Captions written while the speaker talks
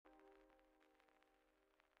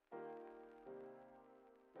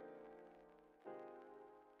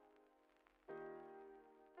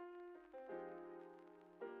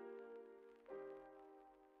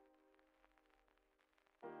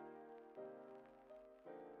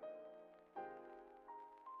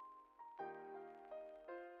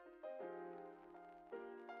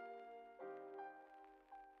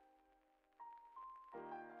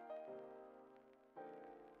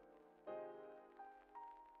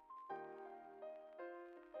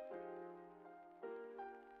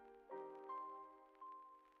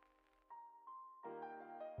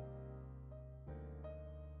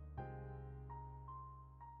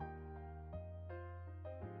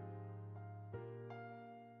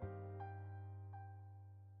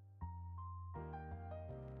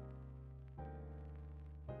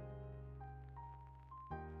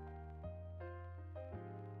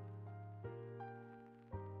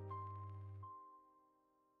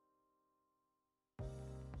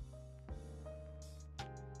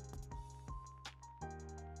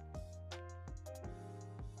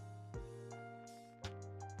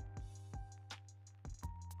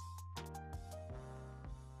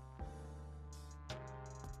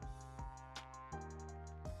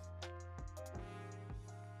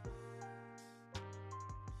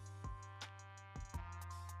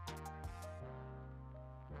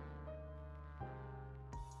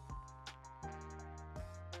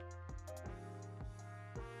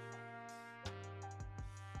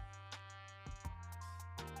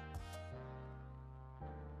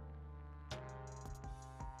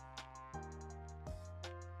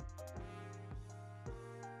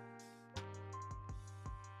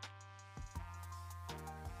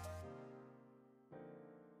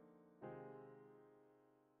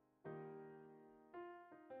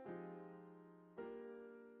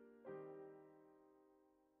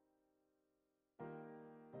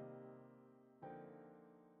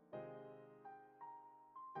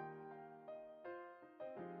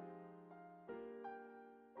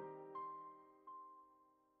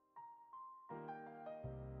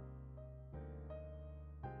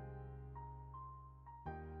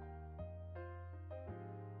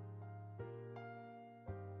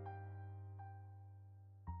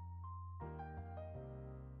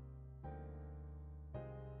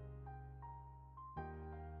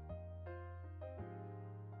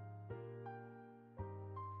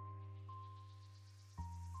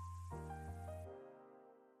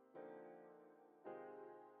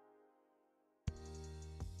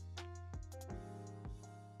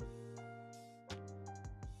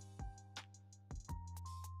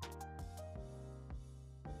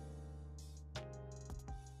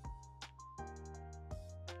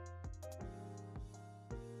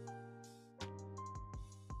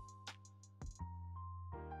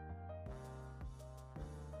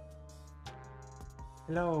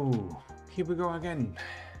Hello, here we go again.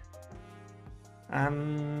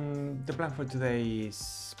 The plan for today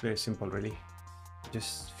is very simple, really.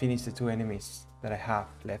 Just finish the two enemies that I have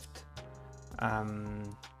left.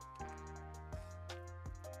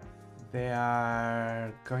 They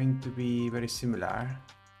are going to be very similar.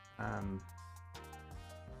 So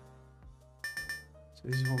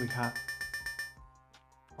this is what we have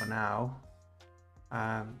for now.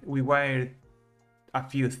 We wired a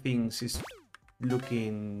few things. It's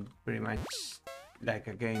looking pretty much like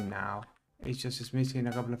a game now. It's just missing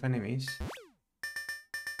a couple of enemies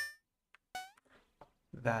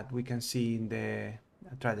that we can see in the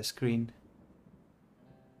screen.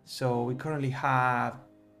 So we currently have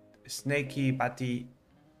Snakey, Patty,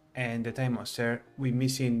 and the Time Monster. We're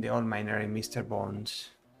missing the All Miner and Mr. Bones.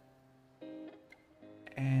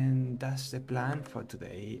 And that's the plan for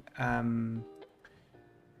today. And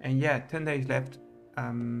yeah, 10 days left.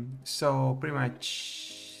 So pretty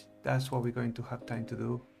much that's what we're going to have time to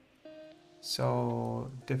do. So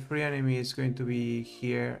the free enemy is going to be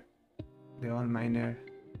here, the All Miner,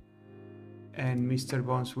 and Mr.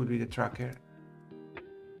 Bones will be the tracker.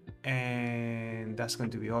 And that's going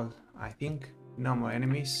to be all, I think. No more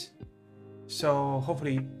enemies. So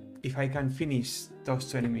hopefully if I can finish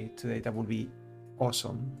those two enemies today, that will be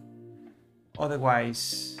awesome.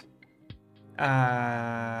 Otherwise,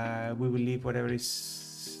 we will leave whatever is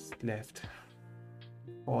left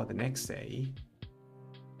for the next day,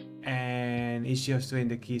 and it's just doing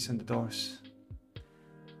the keys on the doors.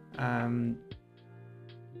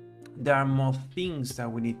 There are more things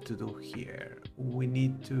that we need to do here. We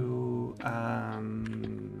need to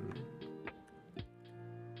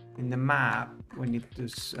in the map we need to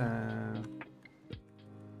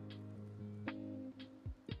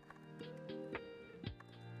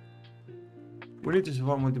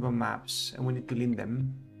support multiple maps, and we need to link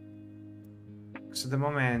them. So at the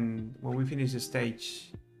moment, when we finish the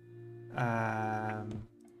stage, that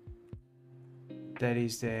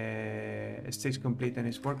is the stage complete and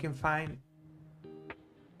it's working fine,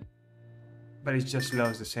 but it just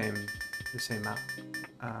loads the same map.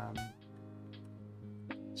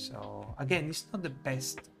 So again, it's not the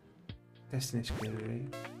best testing screen really,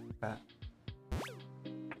 but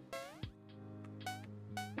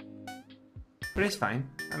it's fine.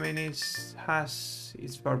 I mean, it has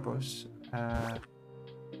its purpose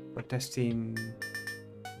for testing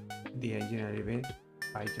the engine a little bit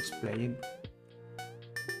by just playing.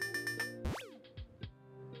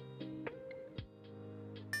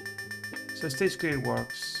 So stage clear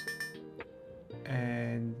works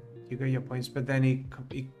and you get your points, but then it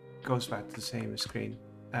goes back to the same screen.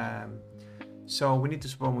 So we need to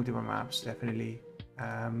support multiple maps, definitely.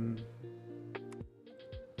 Let's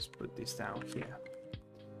put this down here.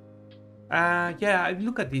 Yeah, I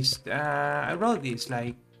look at this. I wrote this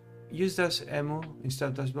like use those emu instead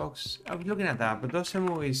of those box. I was looking at that, but those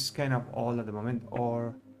emu is kind of old at the moment,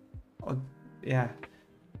 or yeah,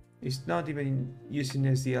 it's not even using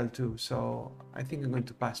SDL2, so I think I'm going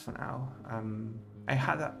to pass for now. I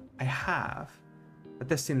have a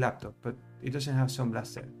testing laptop, but it doesn't have Sound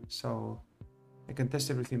Blaster, so I can test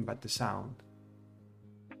everything but the sound.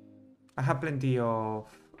 I have plenty of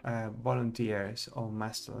volunteers on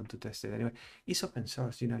Mastodon to test it. Anyway, it's open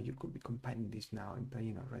source, you know, you could be compiling this now and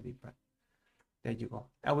playing already, but there you go.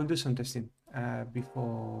 I will do some testing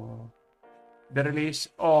before the release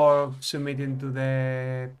or submitting to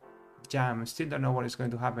the jam. Still don't know what is going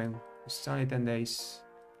to happen. It's only 10 days.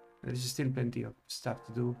 There's still plenty of stuff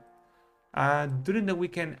to do. During the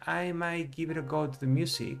weekend, I might give it a go to the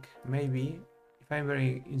music, maybe, if I'm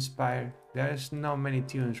very inspired. There's not many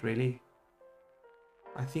tunes, really.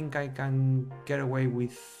 I think I can get away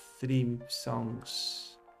with 3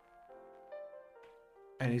 songs.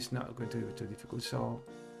 And it's not going to be too difficult, so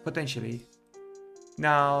potentially.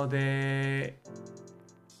 Now, the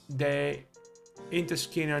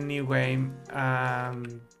Interskin on new game, I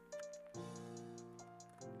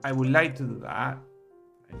would like to do that.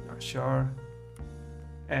 I'm not sure.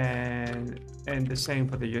 And the same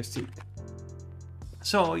for the joystick.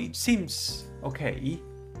 So it seems okay,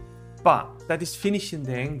 but that is finishing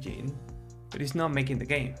the engine, but it's not making the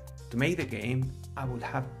game. To make the game, I will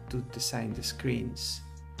have to design the screens.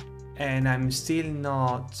 And I'm still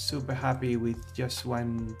not super happy with just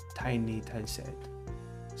one tiny tileset.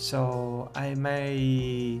 So I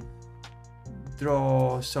may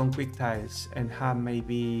draw some quick tiles and have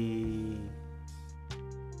maybe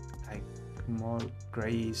like more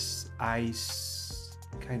grays, ice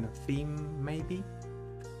kind of theme, maybe.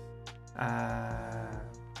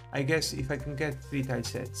 I guess if I can get 3 tile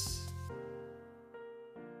sets,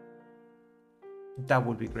 that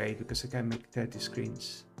would be great because I can make 30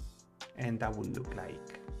 screens and that would look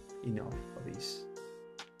like enough for this.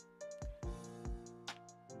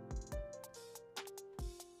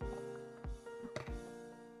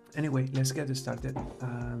 Anyway, let's get started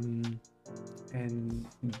and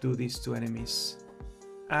do these two enemies.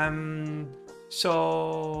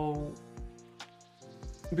 So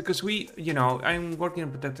because I'm working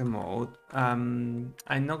in protected mode, I'm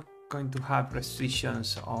not going to have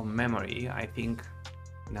restrictions on memory. I think,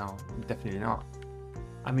 no, definitely not.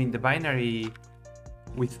 I mean, the binary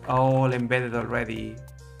with all embedded already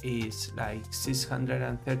is like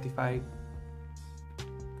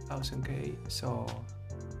 635,000K, so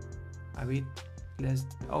a bit less,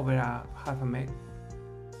 over a half a meg.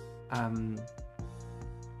 I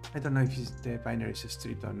don't know if the binary is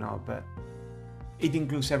strict or not, but it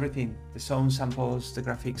includes everything, the sound samples, the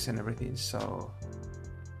graphics and everything, so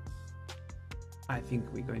I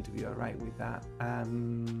think we're going to be alright with that.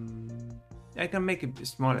 I can make it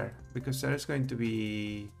smaller because there's going to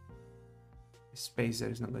be space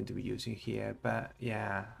that is not going to be using here, but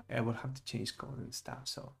yeah, I will have to change code and stuff,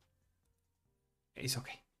 so it's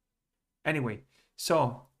okay. Anyway,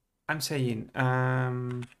 so I'm saying,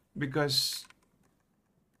 because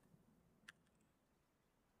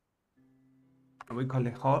we call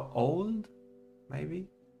it old, maybe?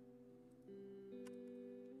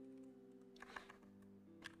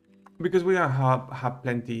 Because we have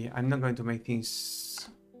plenty, I'm not going to make things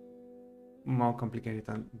more complicated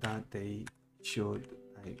than that they should.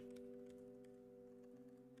 Like,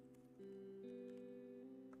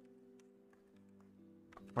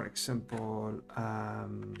 for example,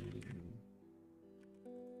 I'm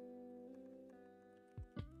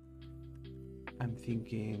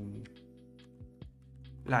thinking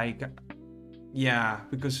like, yeah,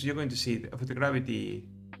 because you're going to see for the gravity,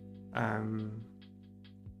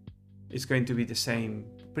 it's going to be the same,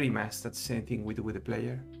 pretty much that's the same thing we do with the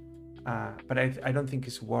player. But I don't think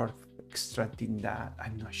it's worth extracting that.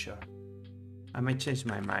 I'm not sure. I might change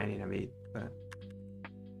my mind in a bit, but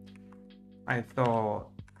I thought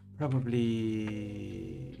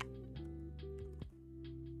probably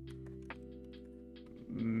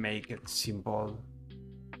make it simple,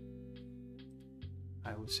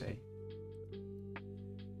 I would say.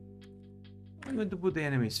 I'm going to put the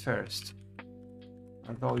enemies first,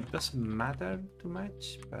 although it doesn't matter too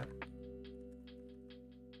much, but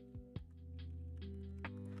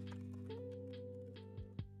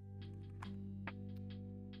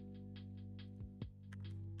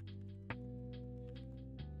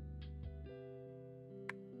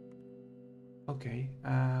okay,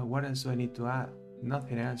 what else do I need to add?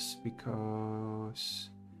 Nothing else, because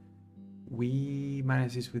we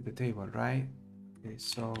manage this with the table, right? Okay,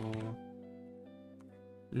 so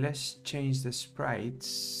let's change the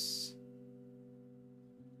sprites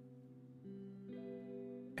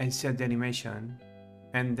and set the animation,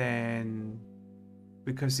 and then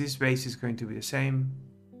because this base is going to be the same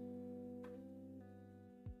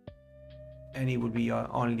and it will be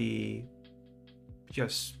only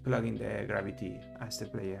just plugging the gravity as the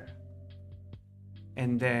player,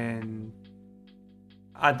 and then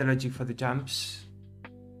add the logic for the jumps,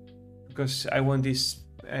 because I want this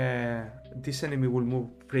this enemy will move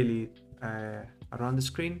freely around the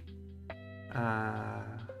screen,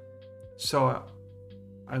 so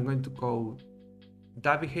I'm going to code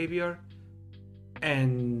that behavior,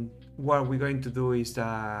 and what we're going to do is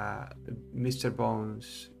that Mr.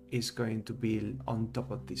 Bones is going to build on top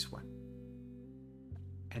of this one,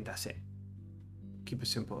 and that's it. Keep it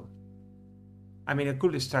simple. I mean, I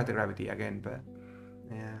could extract the gravity again, but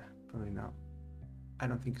yeah, probably not. I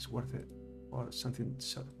don't think it's worth it, or something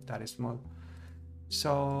so that is small.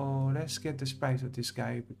 So let's get the sprites of this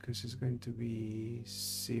guy, because it's going to be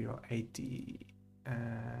 080.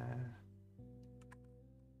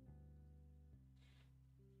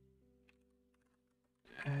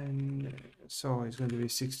 And so it's going to be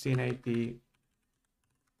 1680.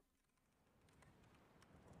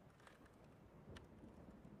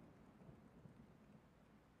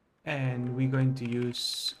 And we're going to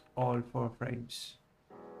use all 4 frames,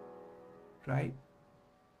 right?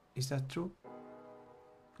 Is that true?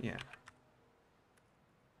 Yeah,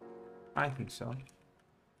 I think so.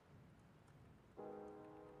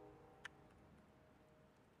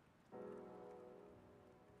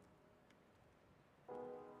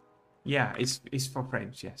 Yeah, it's 4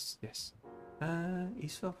 frames. Yes. It's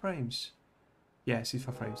 4 frames. Yes, it's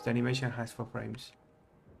 4 frames. The animation has 4 frames.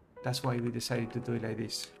 That's why we decided to do it like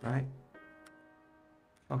this, right?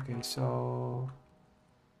 Okay, so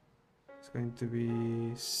it's going to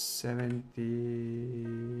be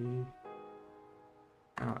 70,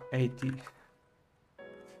 80.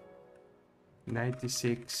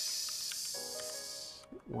 96,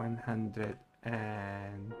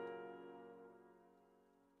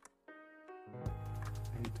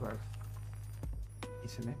 112,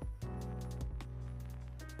 isn't it?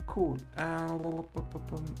 Cool.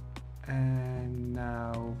 And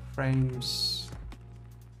now frames.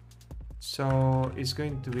 So it's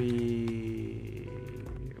going to be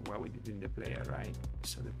what we did in the player, right?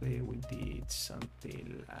 So the player, we did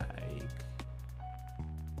something like,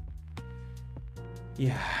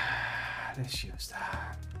 yeah, let's use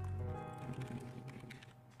that.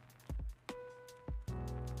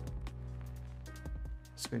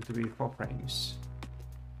 It's going to be 4 frames.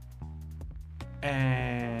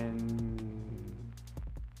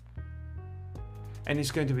 And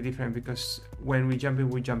it's going to be different because when we jump in,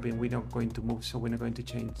 we're not going to move, so we're not going to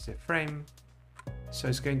change the frame. So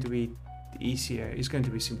it's going to be easier, it's going to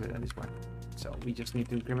be simpler than this one. So we just need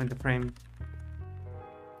to increment the frame.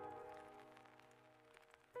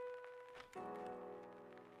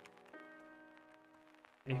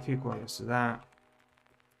 If equals to that,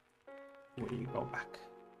 we go back.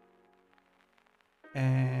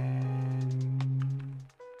 And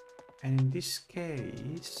in this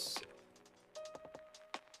case,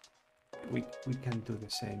 we can do the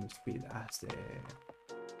same speed as the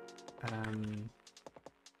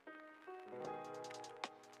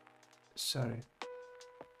sorry,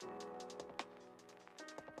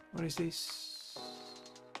 what is this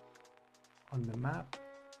on the map?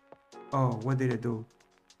 Oh, what did I do?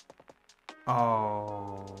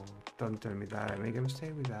 Oh, don't tell me that I make a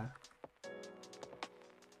mistake with that.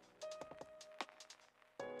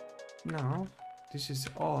 No, this is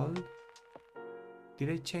old. Did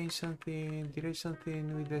I change something? Did I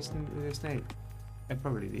something with the snake? I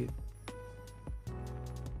probably did.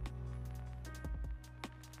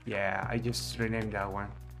 Yeah, I just renamed that one.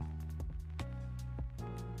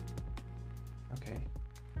 Okay.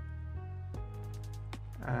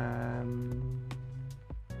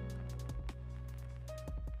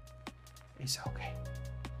 It's okay.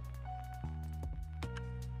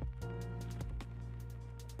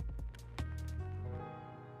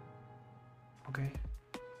 Okay.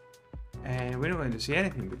 And we're not going to see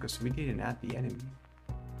anything because we didn't add the enemy.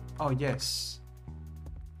 Oh, yes.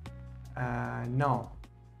 No,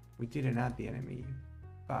 we didn't add the enemy,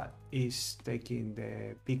 but it's taking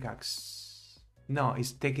the pickaxe. No,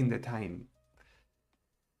 it's taking the time.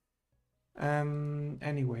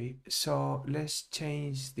 Anyway, so let's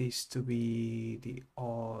change this to be the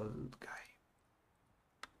old guy.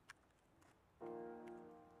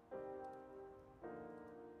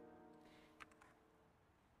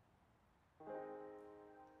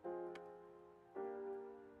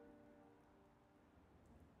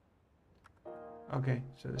 Okay,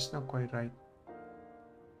 so that's not quite right.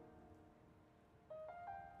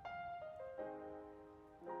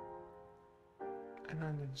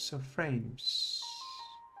 And so frames.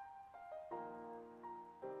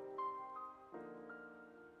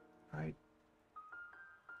 Right.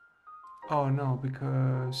 Oh no,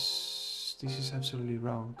 because this is absolutely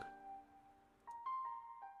wrong.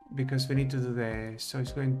 Because we need to do the, so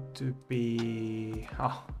it's going to be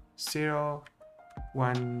 0,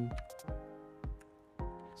 1,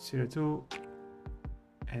 0, 2,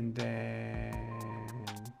 and then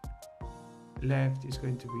left is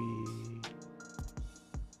going to be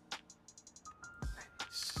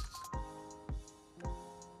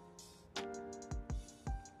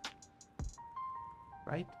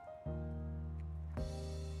right.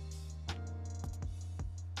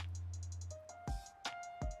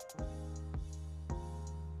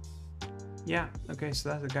 Yeah, okay, so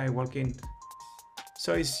that's the guy walking.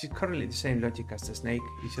 So it's currently the same logic as the snake,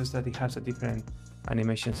 it's just that it has a different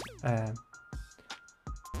animations. It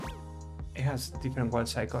has different world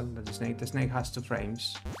cycle than the snake. The snake has 2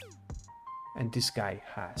 frames, and this guy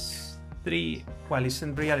has 3. Well, it's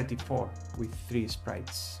in reality 4 with 3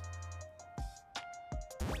 sprites.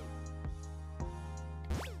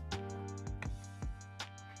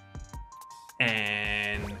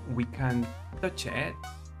 And we can touch it,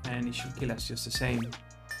 and it should kill us just the same.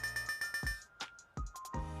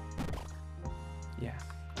 Yeah,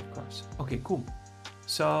 of course. Okay, cool.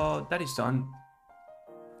 So that is done.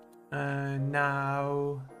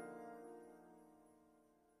 Now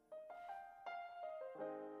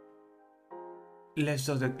let's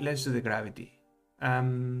do the gravity.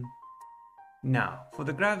 Now for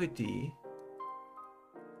the gravity,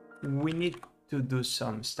 we need to do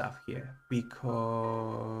some stuff here because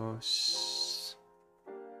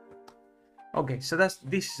okay, so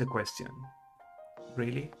this is a question.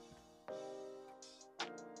 Really?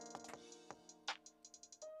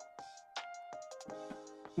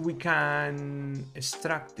 we can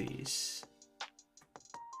extract this.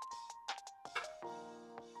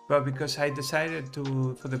 But because I decided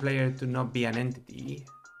for the player to not be an entity,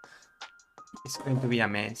 it's going to be a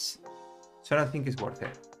mess. So I don't think it's worth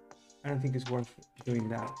it. I don't think it's worth doing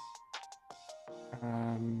that.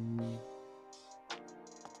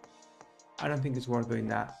 I don't think it's worth doing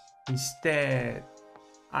that. Instead,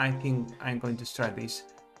 I think I'm going to start this.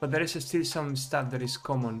 But there is still some stuff that is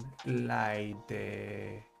common, like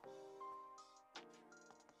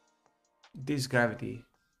this gravity.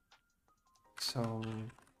 So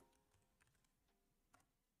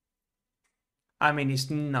I mean, it's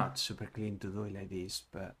not super clean to do it like this,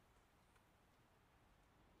 but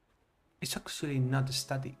it's actually not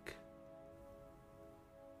static.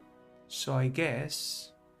 So I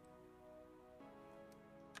guess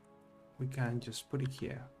we can just put it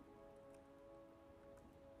here.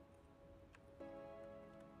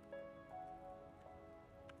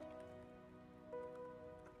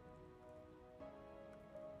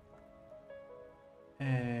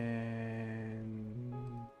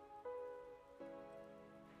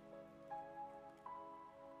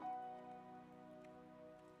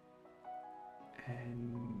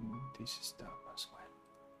 And this stuff as well.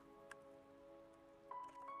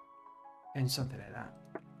 And something like that.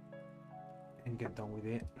 And get done with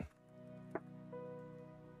it.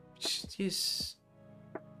 Which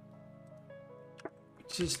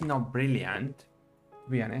is not brilliant, to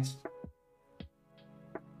be honest.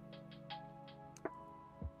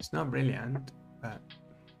 It's not brilliant, but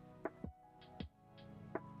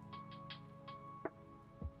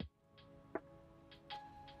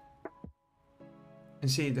and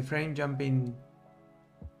see, the frame jumping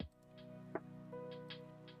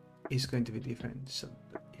is going to be different. So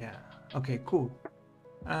yeah, okay, cool.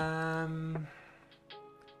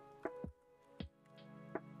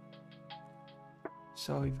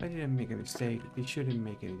 So if I didn't make a mistake, it shouldn't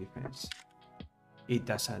make any difference. It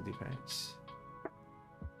does have a difference.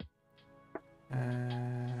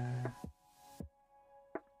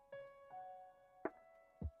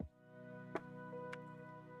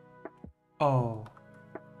 Oh,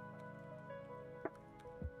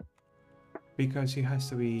 because it has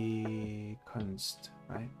to be const,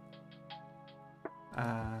 right?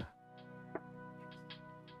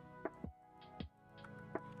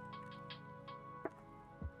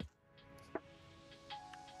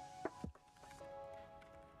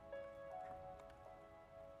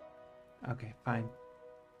 Okay, fine.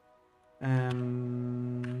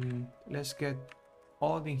 Let's get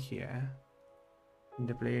all in here, in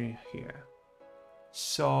the player here.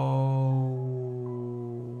 So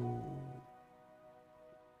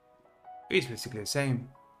it's basically the same.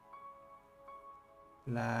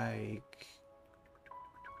 Like,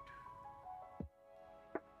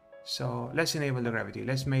 so let's enable the gravity.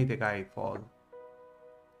 Let's make the guy fall.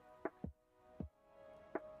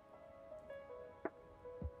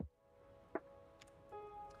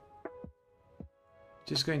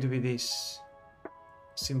 Just going to be this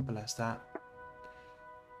simple as that.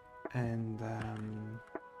 And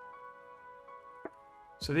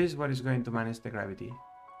so this is what is going to manage the gravity.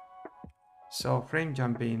 So frame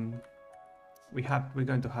jumping, we're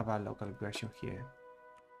going to have a local version here.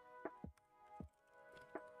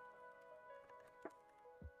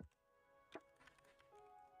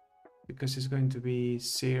 Because it's going to be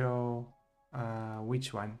 0,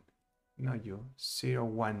 which one? Not you, 0,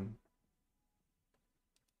 1.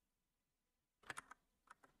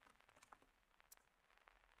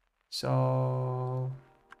 So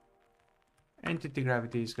entity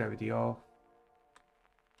gravity is gravity off.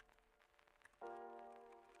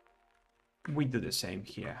 We do the same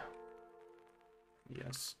here.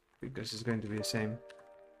 Yes, because it's going to be the same.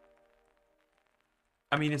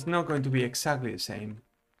 I mean, it's not going to be exactly the same.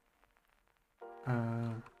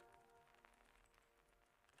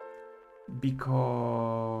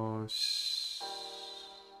 Because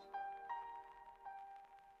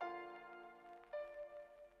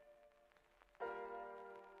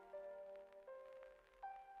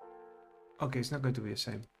okay, it's not going to be the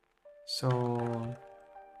same. So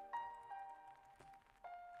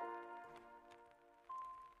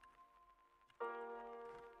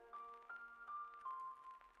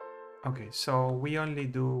okay, so we only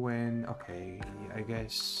do when, okay, I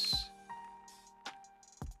guess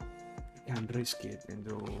we can risk it and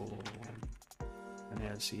do an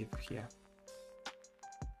else if here.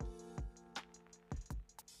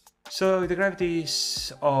 So the gravity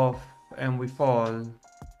is off and we fall,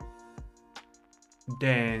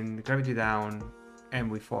 then gravity down and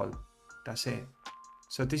we fall. That's it.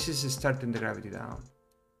 So this is starting the gravity down.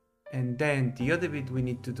 And then the other bit we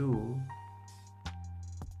need to do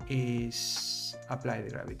is apply the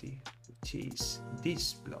gravity, which is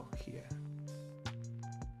this block here.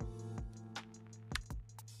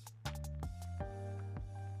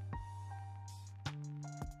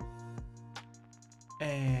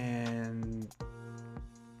 And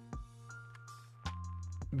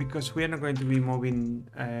because we are not going to be moving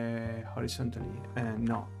horizontally,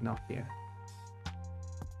 no, not here.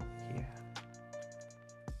 Here.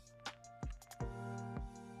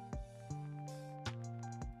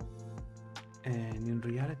 And in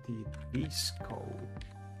reality, this code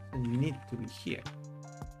need to be here.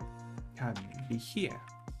 Can be here.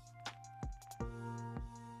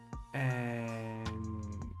 And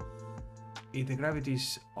if the gravity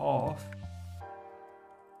is off,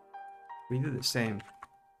 we do the same.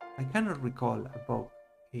 I cannot recall a bug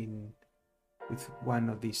with one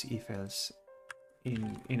of these if-else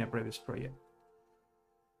in a previous project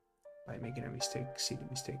by making a mistake, silly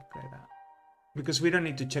mistake like that. Because we don't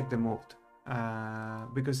need to check the moved,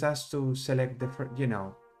 because that's to select the,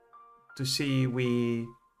 to see we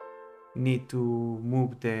need to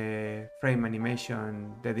move the frame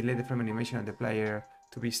animation, the delay the frame animation of the player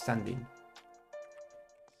to be standing.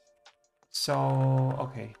 So,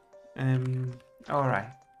 okay. All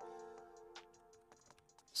right.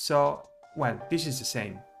 So, well, this is the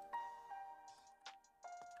same.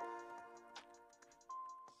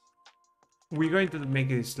 We're going to make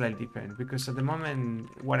it slightly different because at the moment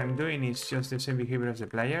what I'm doing is just the same behavior as the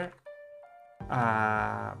player,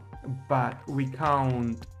 but we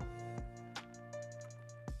count.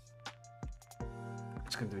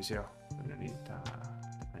 It's going to be 0. I don't need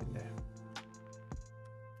there.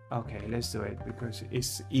 Okay, let's do it because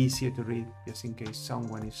it's easier to read just in case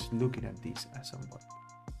someone is looking at this at some point.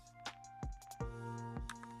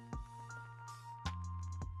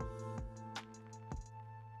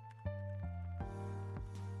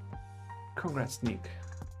 Congrats, Nick.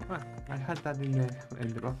 Well, I had that in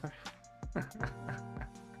the buffer.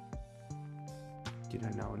 You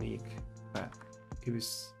don't know Nick, but it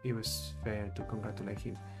was fair to congratulate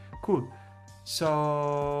him. Cool.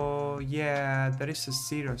 So yeah, there is a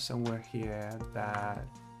 0 somewhere here that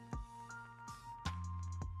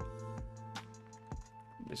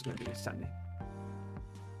is going to be standing.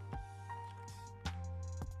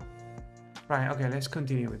 Right, okay, let's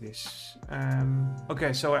continue with this.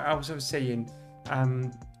 Okay, so I was saying,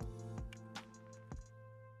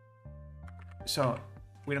 so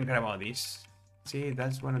we don't care about this. See,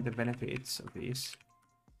 that's one of the benefits of this.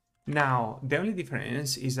 Now, the only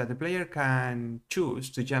difference is that the player can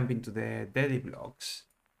choose to jump into the deadly blocks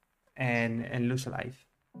and lose a life.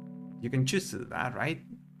 You can choose to do that, right?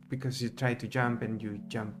 Because you try to jump and you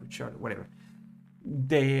jump short, whatever.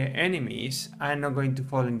 The enemies are not going to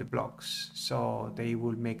fall in the blocks, so they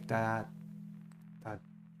will make that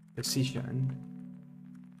decision.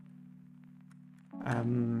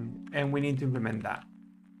 And we need to implement that.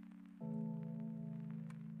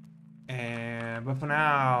 But for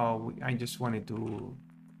now, I just wanted to.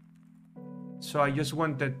 So I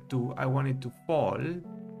wanted to fall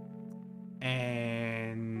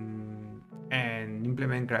and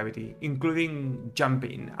implement gravity, including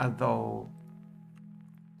jumping, although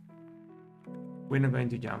we're not going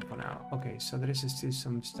to jump for now. Okay, so there is still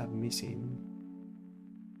some stuff missing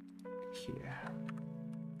here.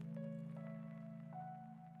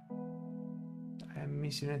 I'm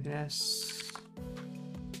missing anything else?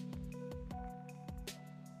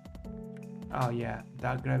 Oh yeah,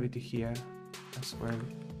 that gravity here as well.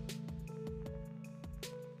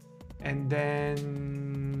 And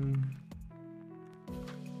then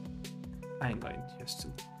I'm going just to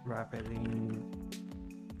wrap it in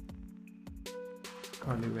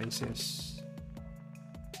curly braces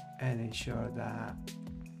and ensure that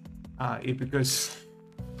because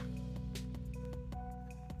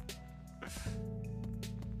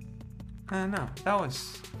no, that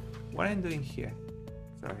was what I'm doing here.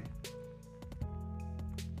 Sorry.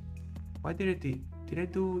 Why did I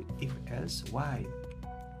do if else? Why?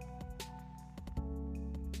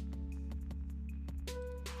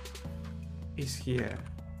 It's here.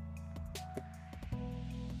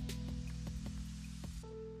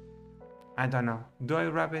 I don't know. Do I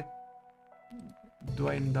wrap it? Do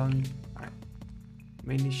I don't? I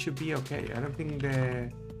mean, it should be okay. I don't think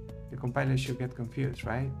the compiler should get confused,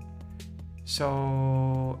 right?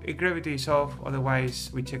 So if gravity is off,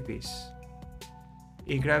 otherwise we check this.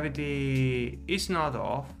 If gravity is not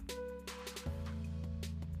off,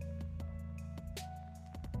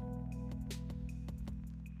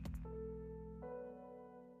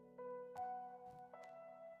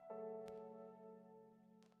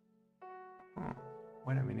 oh,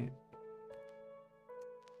 wait a minute.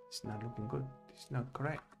 It's not looking good. It's not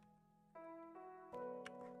correct.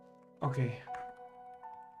 Okay.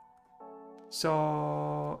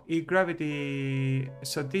 So if gravity,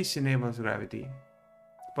 so this enables gravity,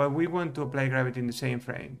 but we want to apply gravity in the same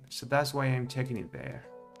frame. So that's why I'm checking it there.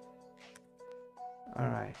 All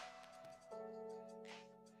right.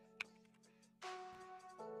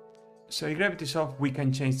 So if gravity is off, we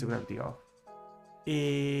can change the gravity off.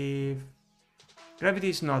 If gravity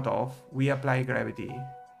is not off, we apply gravity.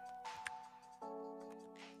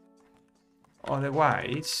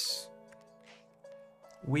 Otherwise,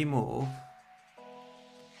 we move.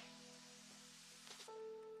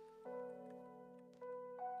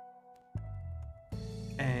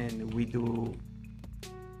 And we do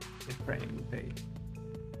the frame rotate.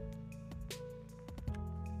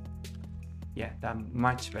 Yeah, that's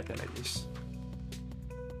much better like this.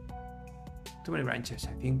 Too many branches,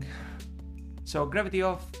 I think. So gravity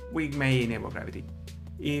off, we may enable gravity.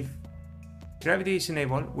 If gravity is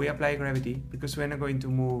enabled, we apply gravity because we're not going to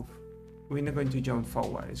move, we're not going to jump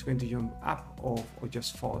forward. It's going to jump up or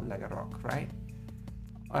just fall like a rock, right?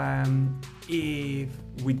 If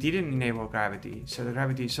we didn't enable gravity, so the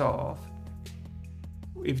gravity is off,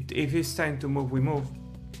 if it's time to move, we move.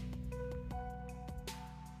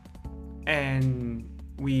 And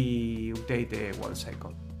we update the wall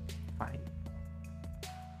cycle. Fine.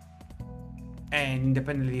 And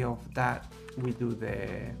independently of that, we do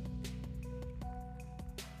the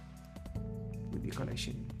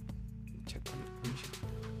collision. Check collision.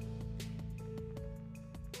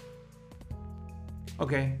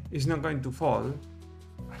 Okay, it's not going to fall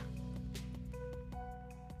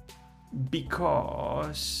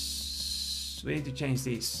because we need to change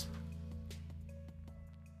this.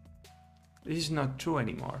 This is not true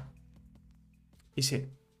anymore, is it?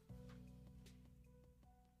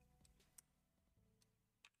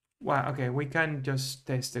 Well, okay, we can just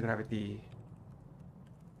test the gravity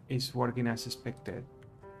is working as expected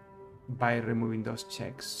by removing those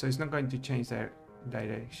checks. So it's not going to change the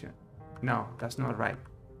direction. No, that's not right.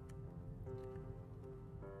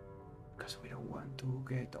 Because we don't want to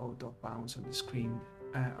get out of bounds on the screen.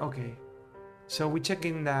 Okay, so we're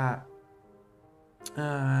checking that.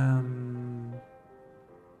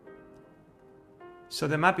 So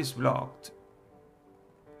the map is blocked.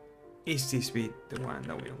 Is this bit the one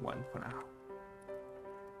that we don't want for now?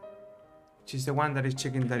 Which is the one that is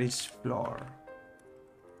checking that it's floor.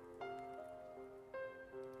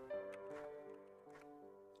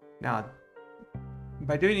 Now,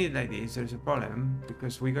 by doing it like this, there's a problem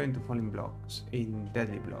because we're going to fall in blocks, in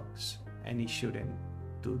deadly blocks, and it shouldn't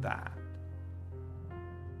do that.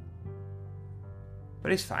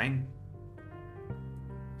 But it's fine.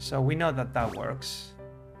 So we know that that works,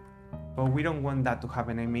 but we don't want that to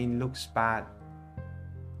happen. I mean, it looks bad,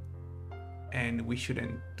 and we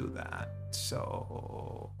shouldn't do that.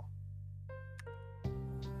 So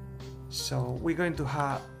we're going to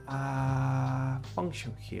have a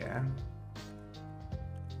function here.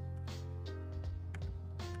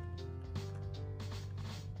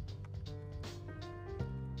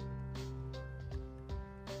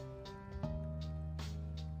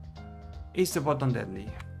 Is the button deadly?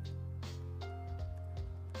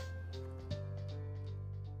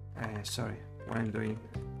 Sorry, what I'm doing.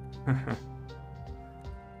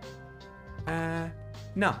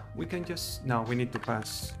 No, we can just... No, we need to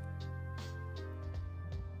pass.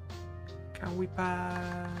 Can we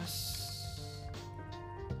pass?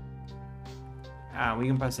 We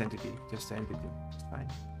can pass entity, just the entity, it's fine.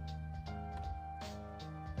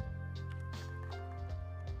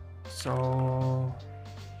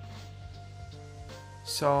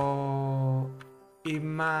 So if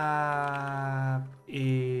map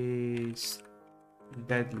is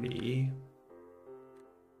deadly,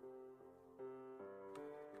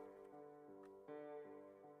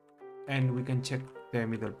 and we can check the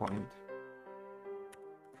middle point.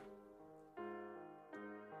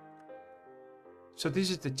 So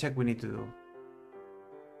this is the check we need to do.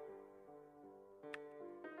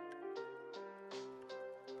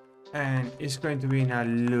 And it's going to be in a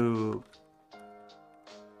loop.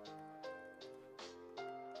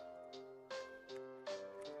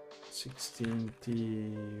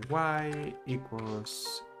 $16ty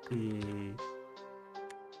equals e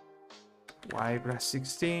y plus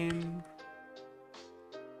 16,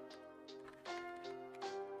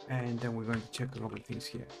 and then we're going to check a couple of things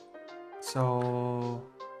here. So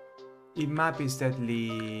if map is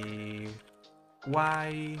deadly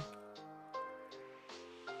y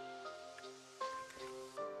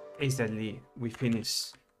is deadly, we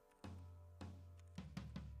finish.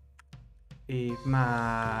 If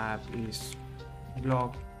map is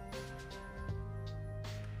blocked,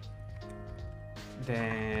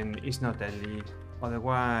 then it's not deadly.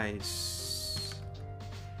 Otherwise,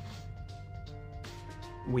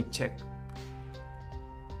 we check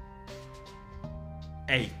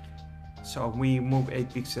 8. So we move 8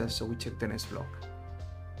 pixels, so we check the next block.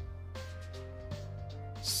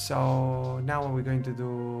 So now what we're going to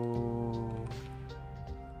do,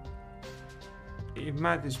 if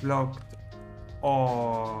math is blocked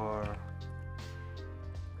or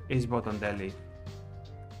is button delete.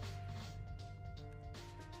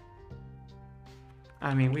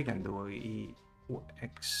 I mean, we can do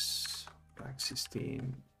x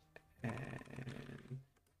 16 and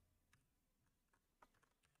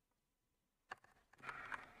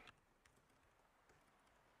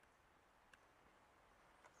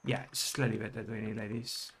yeah, it's slightly better doing it like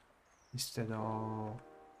this instead of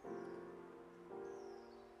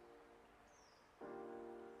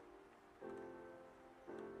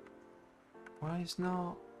why is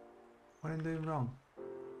not what I'm doing wrong?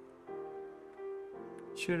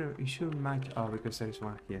 It should match. Oh, because there is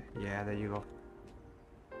one here. Yeah, there you go.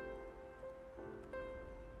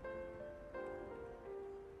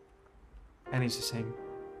 And it's the same.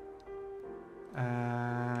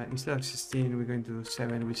 Instead of 16, we're going to do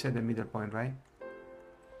 7. We set the middle point, right?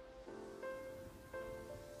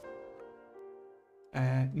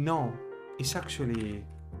 No, it's actually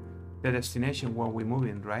the destination where we're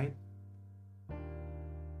moving, right?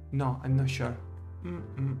 No, I'm not sure.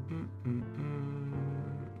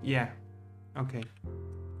 Yeah, okay.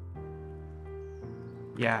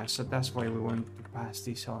 Yeah, so that's why we want to pass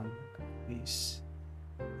this on, this.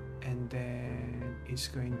 And then it's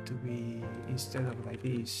going to be, instead of like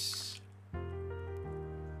this,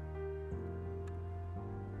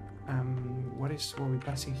 what we're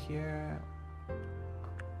passing here?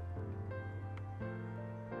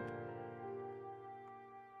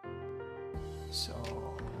 So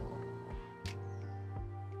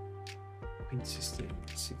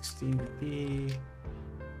 16t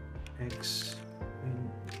x and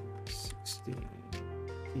 16t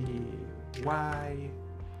y.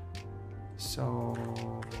 So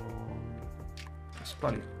let's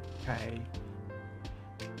call it k.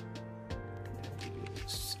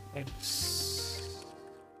 It's x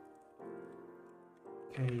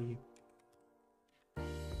k.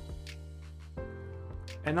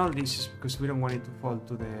 And all this is because we don't want it to fall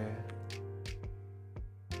to the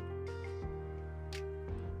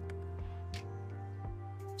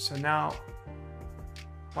so now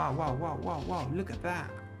wow, look at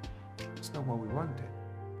that. It's not what we wanted.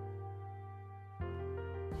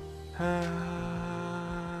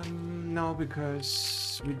 No,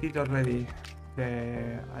 because we did already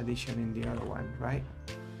the addition in the other one, right?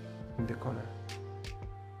 In the color.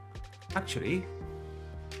 Actually,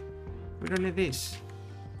 we don't need this.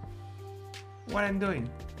 What I'm doing?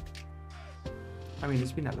 I mean,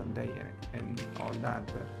 it's been a long day and all that,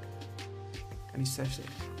 but and it's Thursday.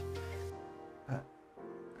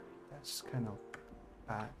 That's kind of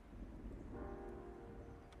bad.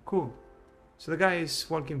 Cool. So the guy is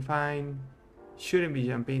walking fine. Shouldn't be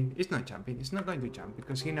jumping. It's not jumping. It's not going to jump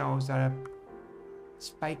because he knows there are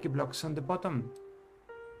spiky blocks on the bottom.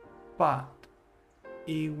 But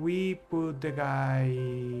if we put the guy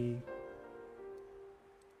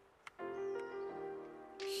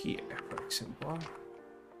here, for example,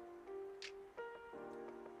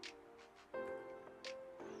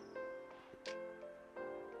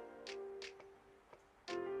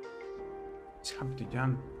 it's happy to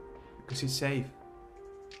jump because it's safe,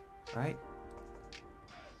 right?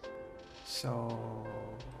 So,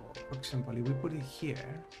 for example, if we put it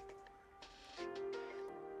here,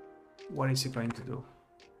 what is it going to do?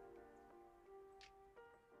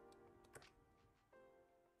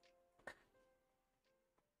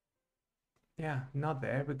 Yeah, not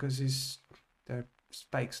there because there are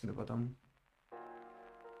spikes in the bottom.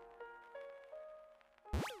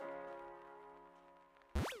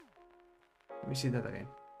 Let me see that again.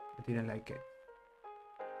 I didn't like it.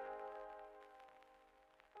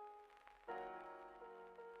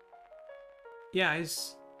 Yeah,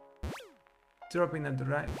 it's dropping at the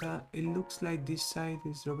right. It looks like this side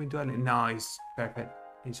is dropping to a... No, it's perfect.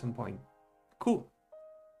 It's on point. Cool.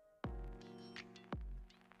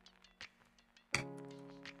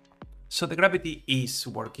 So the gravity is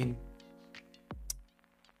working.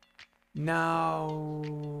 Now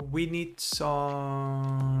we need some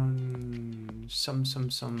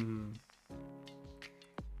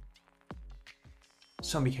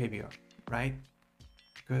behavior, right?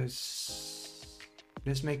 Because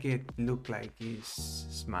let's make it look like it's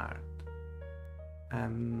smart.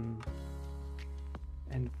 And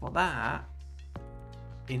for that,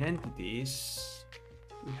 in entities,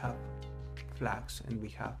 we have flags and we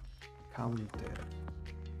have counter.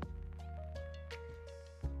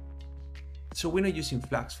 So we're not using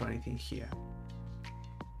flags for anything here.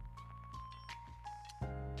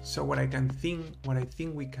 So what I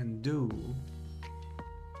think we can do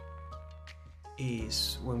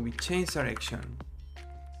is when we change direction,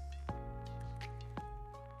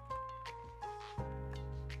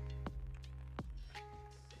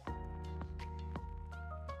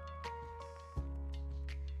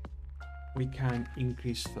 we can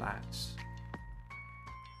increase flags.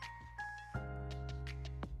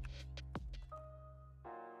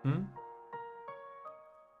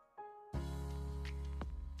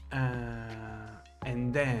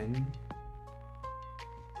 And then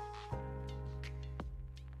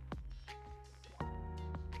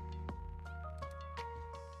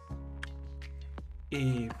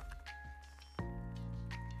if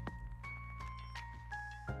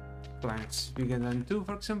flags bigger than 2,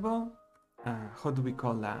 for example, how do we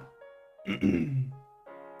call that?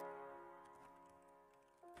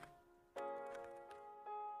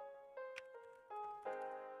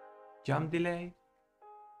 Jump delay.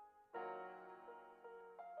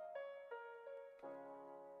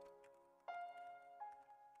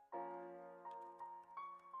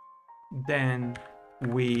 Then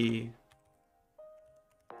we,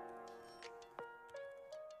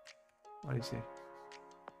 what is it?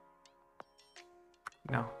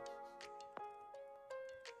 No.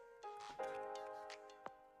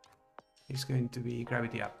 It's going to be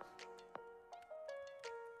gravity up.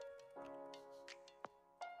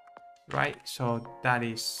 Right, so that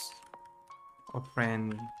is our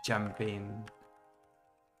friend jumping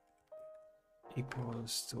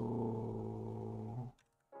equals to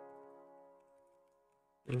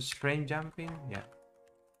frame jumping, yeah.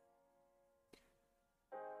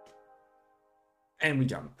 And we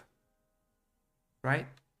jump, right?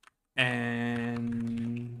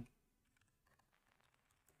 And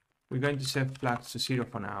we're going to set flags to 0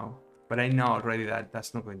 for now, but I know already that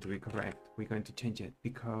that's not going to be correct. We're going to change it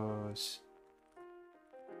because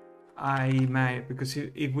because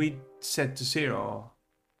if we set to 0,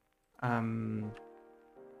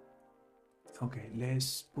 okay,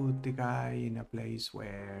 let's put the guy in a place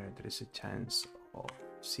where there is a chance of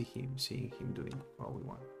seeing him doing what we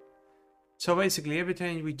want. So basically, every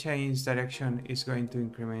time we change direction is going to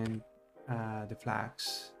increment the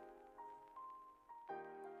flags.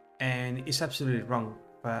 And it's absolutely wrong,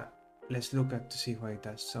 but let's look at to see what it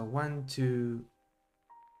does. So 1, 2,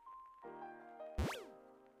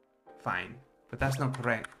 fine, but that's not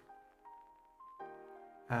correct.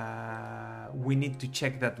 We need to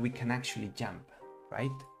check that we can actually jump,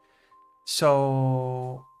 right?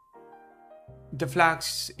 So the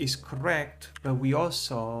flags is correct, but we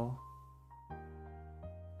also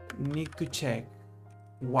need to check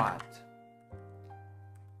what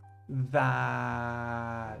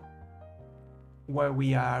that where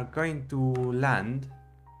we are going to land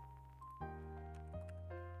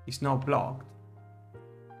is not blocked,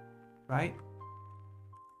 right?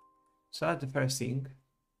 So that's the first thing.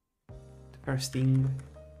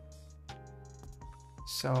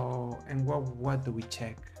 So, and what do we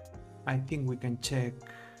check? I think we can check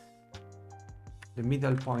the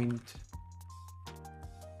middle point.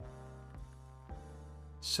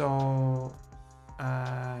 So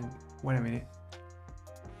wait a minute.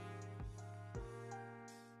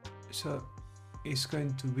 So it's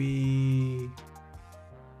going to be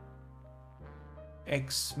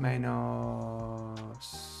x minus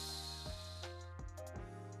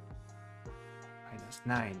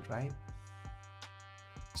 9, right?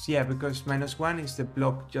 So yeah, because -1 is the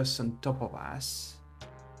block just on top of us,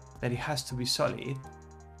 that it has to be solid.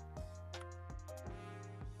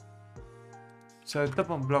 So the top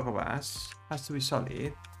of block of us has to be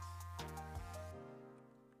solid,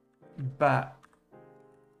 but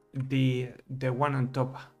the one on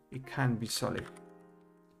top, it can't be solid.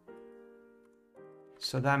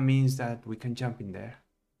 So that means that we can jump in there.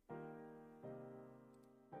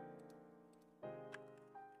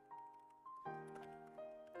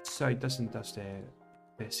 So it doesn't touch the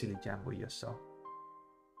silly jump we just saw.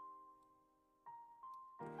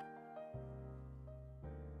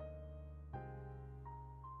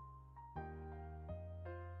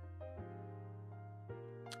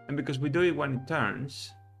 And because we do it when it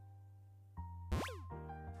turns,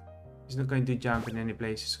 it's not going to jump in any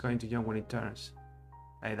place, it's going to jump when it turns.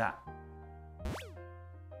 Like that.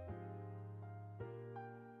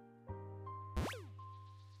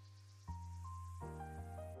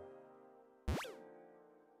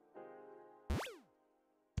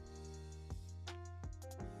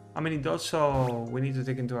 I mean, it also, we need to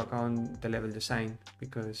take into account the level design,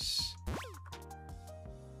 because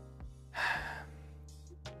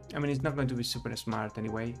I mean, it's not going to be super smart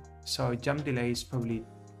anyway. So jump delay is probably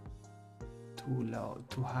too low,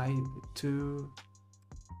 too high, too...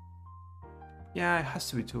 Yeah, it has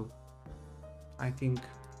to be 2, I think.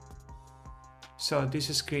 So this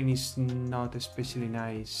screen is not especially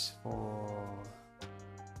nice for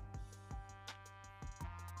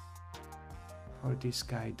this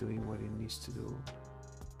guy doing what he needs to do.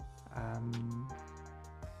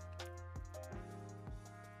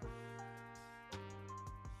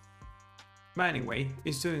 But anyway,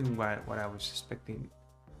 it's doing what I was expecting.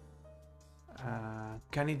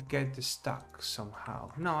 Can it get stuck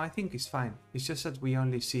somehow? No, I think it's fine. It's just that we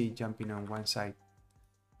only see jumping on one side.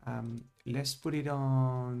 Let's put it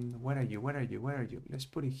on... Where are you? Where are you? Where are you? Let's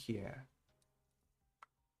put it here.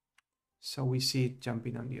 So we see it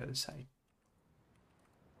jumping on the other side.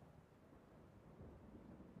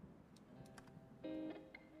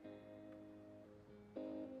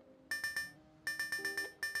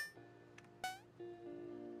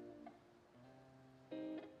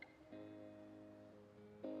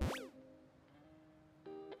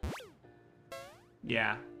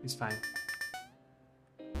 Yeah, it's fine.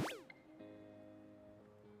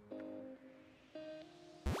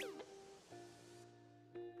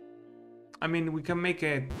 I mean, we can make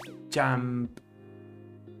it jump.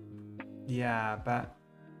 Yeah, but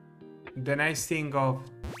the nice thing of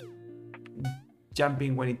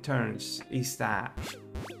jumping when it turns is that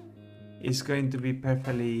it's going to be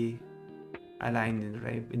perfectly aligned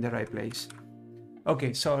in the right place.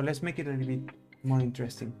 Okay, so let's make it a little bit more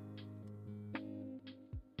interesting.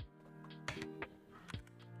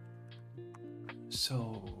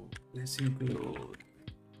 So let's include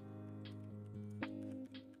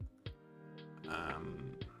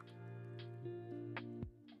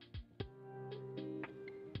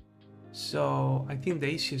so I think the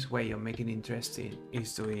easiest way of making it interesting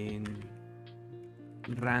is doing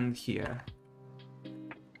run here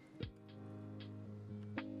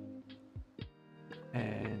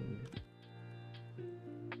and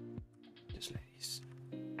just like this.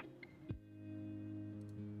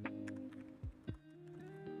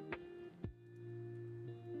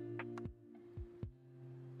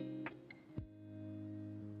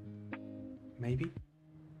 Maybe.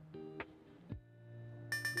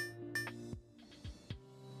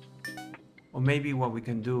 Or maybe what we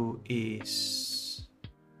can do is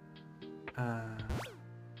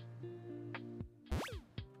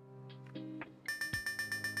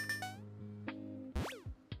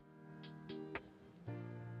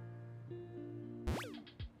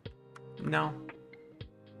no,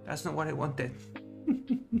 that's not what I wanted.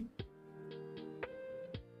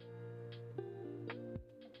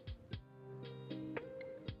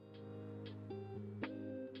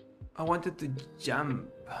 I wanted to jump,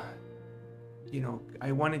 you know,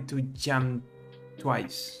 I wanted to jump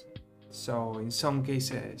twice. So in some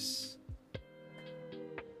cases,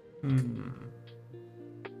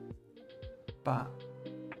 but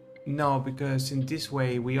no, because in this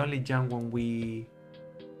way we only jump when we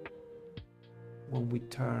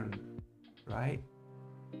turn, right?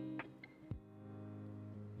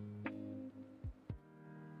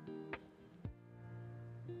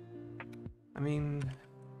 I mean,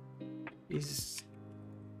 it's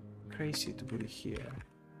crazy to put it here,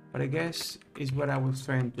 but I guess it's what I was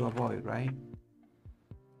trying to avoid, right?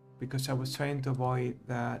 Because I was trying to avoid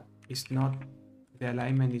that the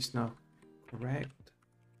alignment is not correct.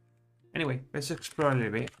 Anyway, let's explore a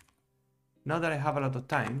little bit. Not that I have a lot of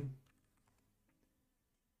time,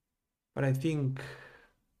 but I think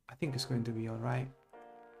it's going to be all right.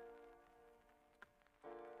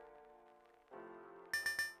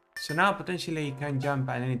 So now potentially it can jump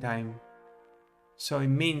at any time. So it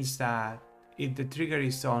means that if the trigger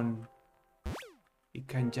is on, it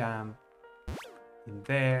can jump in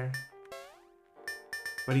there,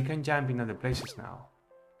 but it can jump in other places now.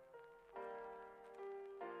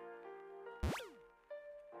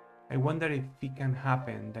 I wonder if it can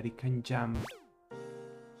happen that it can jump.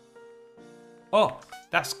 Oh,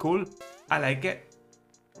 that's cool. I like it.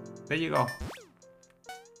 There you go.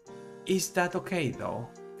 Is that okay though?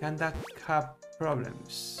 Can that have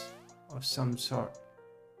problems of some sort?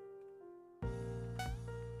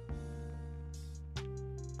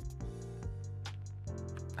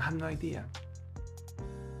 I have no idea.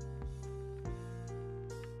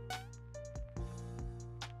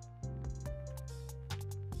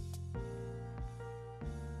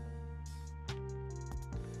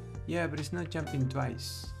 Yeah, but it's not jumping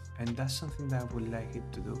twice, and that's something that I would like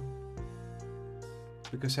it to do.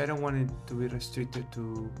 Because I don't want it to be restricted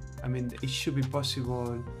to... I mean, it should be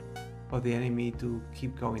possible for the enemy to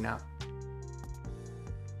keep going up.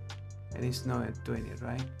 and it's not doing it,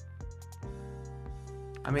 right?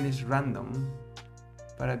 I mean, it's random,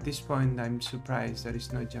 but at this point I'm surprised that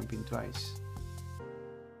it's not jumping twice.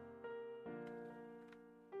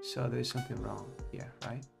 So there is something wrong here,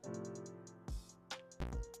 right?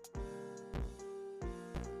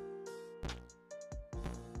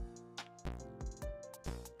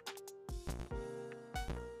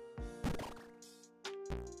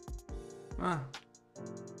 Ah,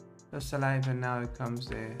 that's alive, and now it comes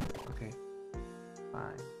there. Okay,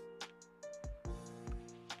 fine.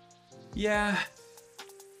 Yeah,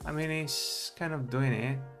 I mean, it's kind of doing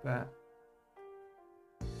it, but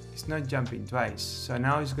it's not jumping twice. So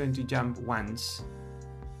now it's going to jump once,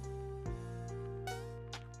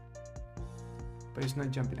 but it's not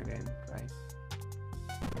jumping again, right?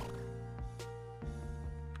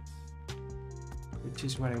 Which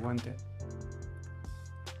is what I wanted.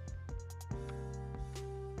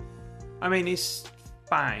 I mean, it's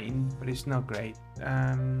fine, but it's not great.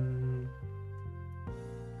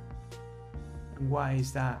 Why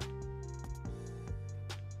is that?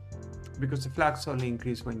 Because the flags only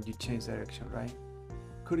increase when you change direction, right?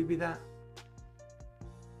 Could it be that?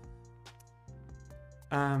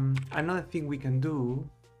 Another thing we can do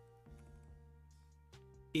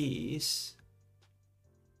is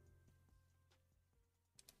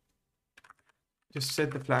just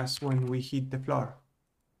set the flags when we hit the floor.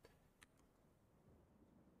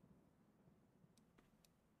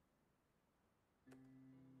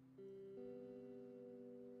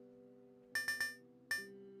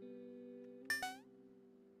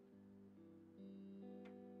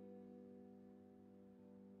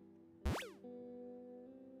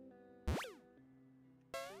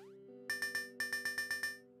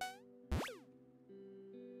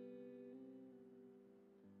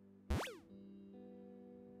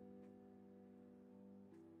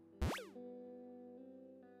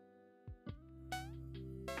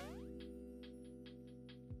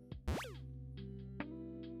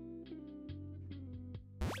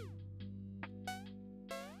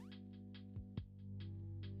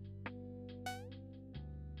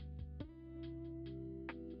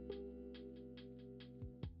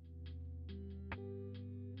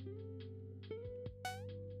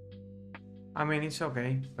 I mean, it's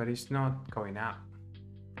okay, but it's not going up.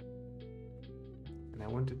 And I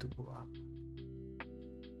wanted to go up.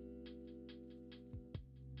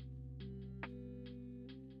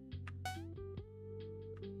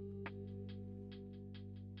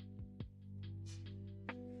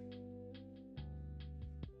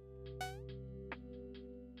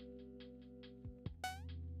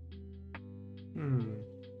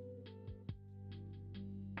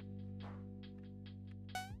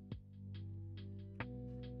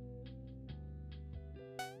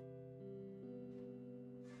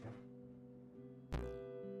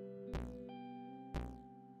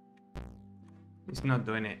 It's not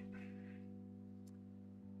doing it.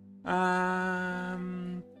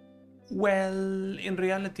 Well, in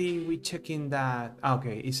reality, we're checking that.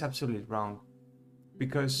 Okay, it's absolutely wrong.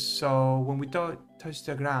 Because so when we touch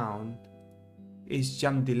the ground, it's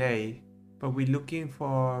jump delay, but we're looking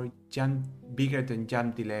for jump bigger than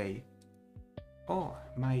jump delay. Oh,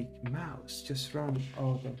 my mouse just ran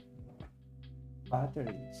out of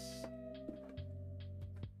batteries.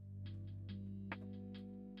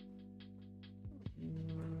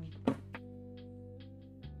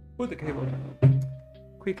 Put the cable down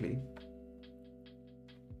quickly.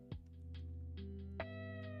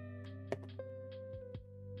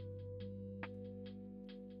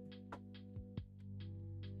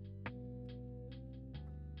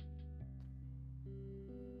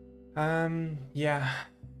 Yeah,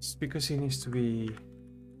 it's because it needs to be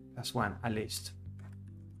that's one at least.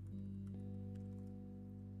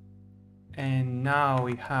 And now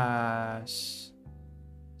it has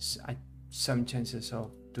some chances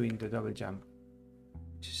of doing the double jump,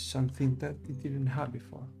 which is something that it didn't have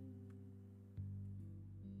before.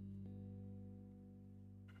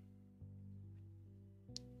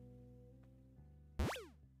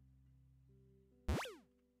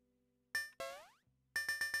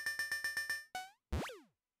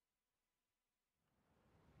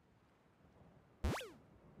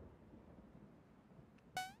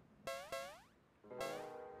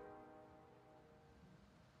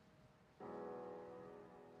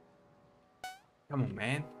 Come on,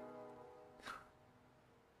 man.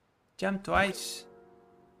 Jump twice.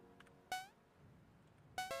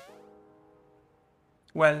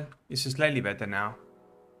 Well, it's slightly better now.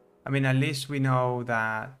 I mean, at least we know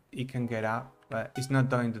that it can get up, but it's not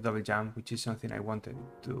doing the double jump, which is something I wanted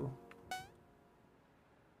to do.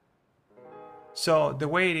 So the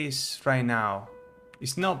way it is right now,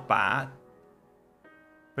 It's not bad,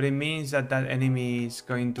 but it means that that enemy is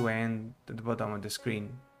going to end at the bottom of the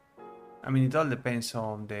screen. I mean, it all depends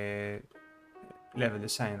on the level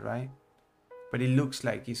design, right? But it looks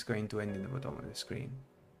like it's going to end in the bottom of the screen.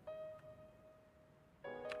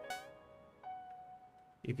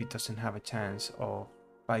 If it doesn't have a chance of...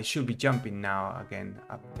 But it should be jumping now again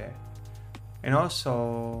up there. And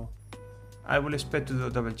also, I will expect to do a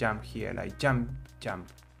double jump here, like jump,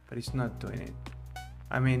 jump, but it's not doing it.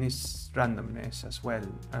 I mean, it's randomness as well.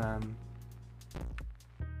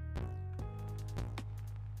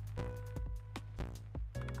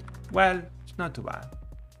 Well, it's not too bad.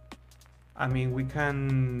 I mean, we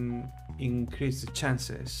can increase the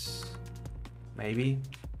chances, maybe.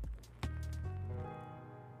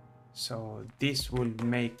 So this will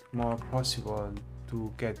make more possible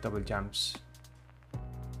to get double jumps.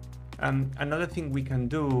 Another thing we can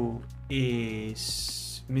do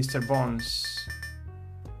is Mr. Bones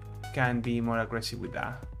can be more aggressive with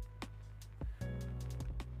that.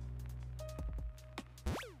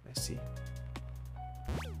 Let's see.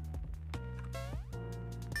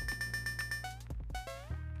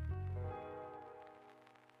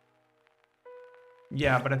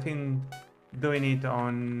 Yeah, but I think doing it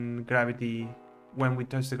on gravity when we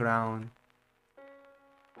touch the ground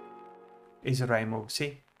is the right move.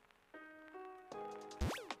 See?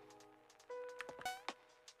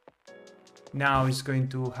 Now it's going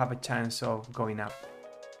to have a chance of going up.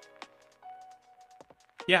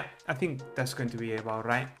 Yeah, I think that's going to be about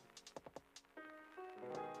right.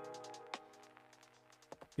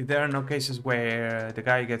 If there are no cases where the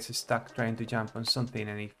guy gets stuck trying to jump on something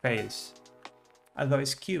and he fails, although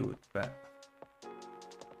it's cute, but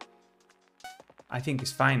I think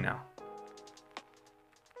it's fine now.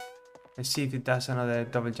 Let's see if it does another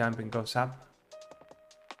double jump and goes up.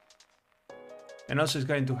 And also it's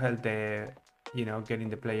going to help the, you know, getting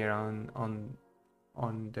the player on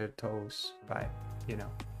their toes by, you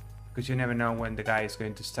know, because you never know when the guy is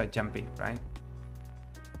going to start jumping, right?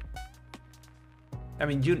 I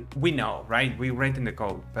mean, we know, right? We write in the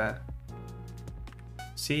code, but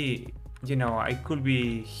see, you know, I could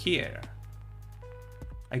be here.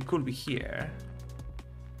 I could be here.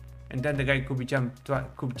 And then the guy could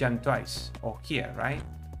jump twice, or here, right?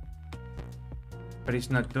 But it's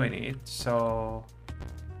not doing it, so...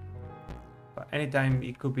 But anytime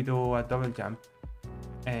it could be do a double jump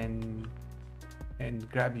and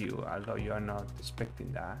grab you, although you are not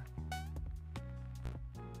expecting that.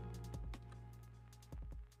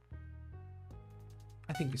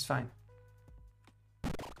 I think it's fine.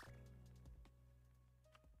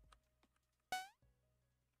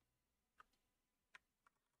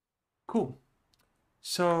 Cool.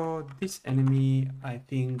 So this enemy, I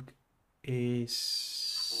think, is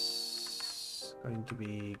going to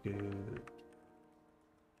be good.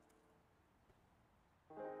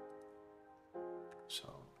 So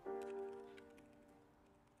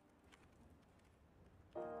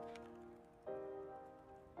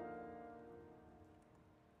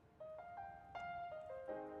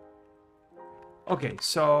okay,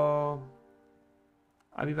 so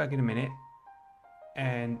I'll be back in a minute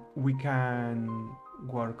and we can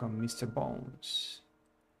work on Mr. Bones.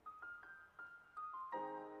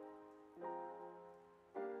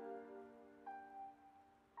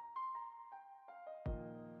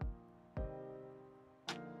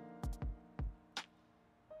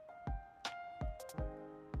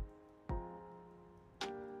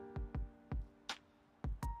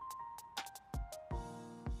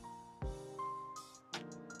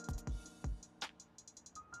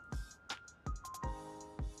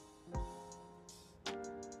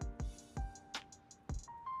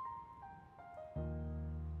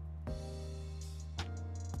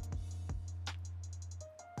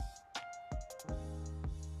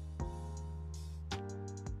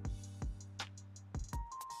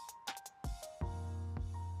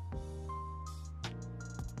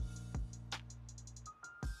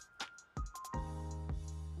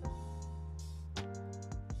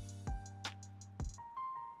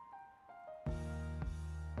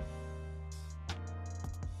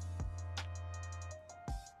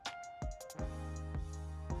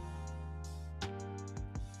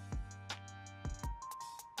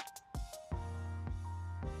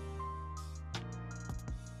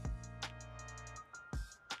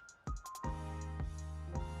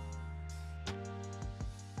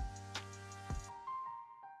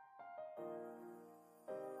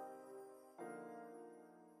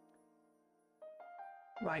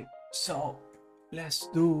 Right, so let's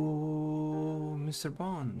do Mr.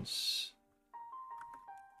 Bones.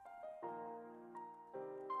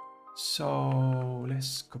 So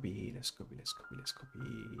let's copy.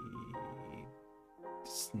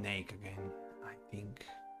 Snake again, I think.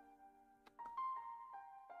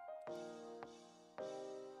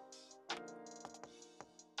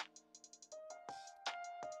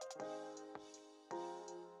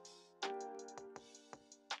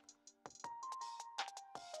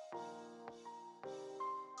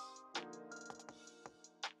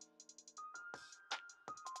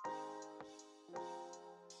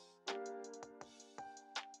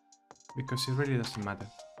 Because it really doesn't matter.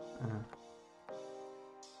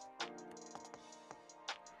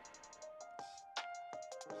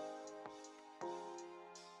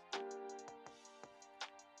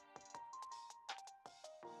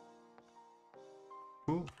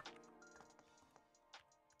 Ooh.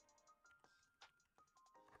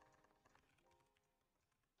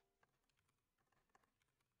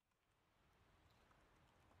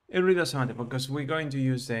 It really doesn't matter because we're going to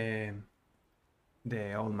use the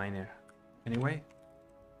old miner anyway.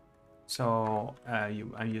 So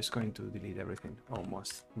I'm just going to delete everything,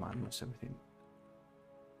 almost everything.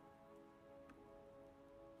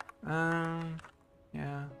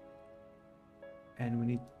 Yeah, and we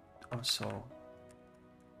need also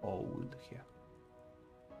old here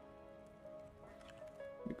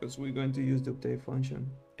because we're going to use the update function.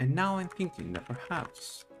 And now I'm thinking that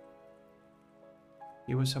perhaps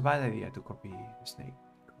it was a bad idea to copy the snake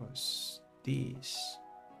because this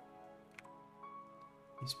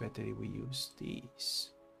is better if we use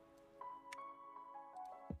this.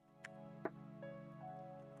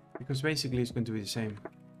 Because basically it's going to be the same,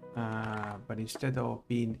 but instead of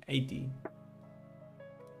being 80,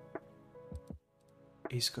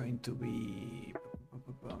 it's going to be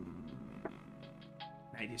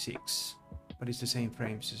 96, but it's the same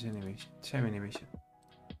frames, same animation.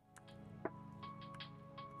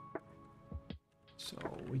 So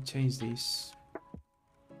we change this,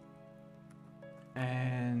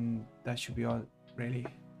 and that should be all really.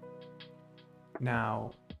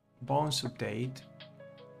 Now, bones update.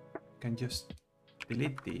 Can just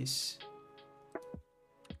delete this,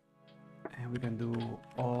 and we can do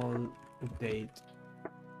all update,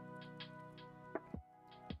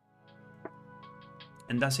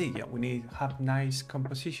 and that's it. Yeah, we need to have nice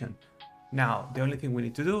composition. Now the only thing we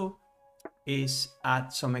need to do is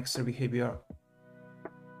add some extra behavior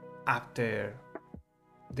after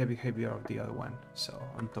the behavior of the other one. So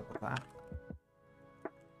on top of that,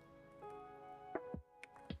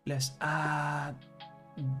 let's add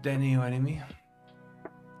the new enemy.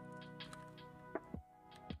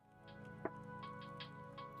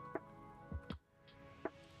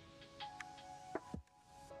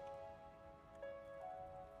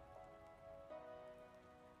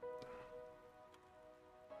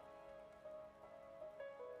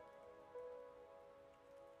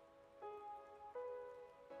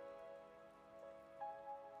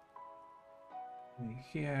 In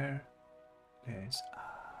here, let's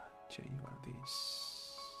change one of these.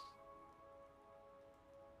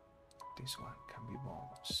 This one can be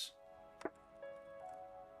bones.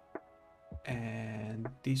 And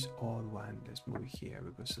this old one, let's move it here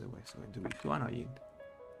because otherwise it's going to be too annoying.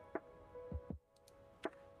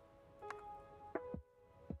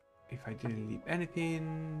 If I didn't leave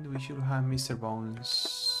anything, we should have Mr.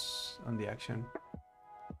 Bones on the action.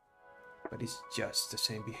 But it's just the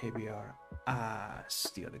same behavior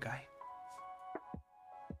as the other guy.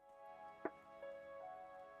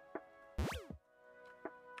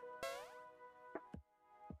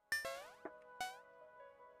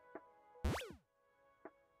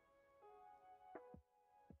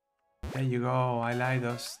 There you go, I like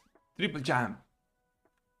those. Triple jump.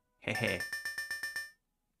 Hehe.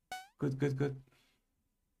 Good.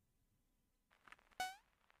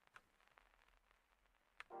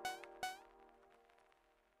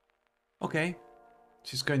 Okay,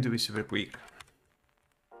 she's going to be super quick.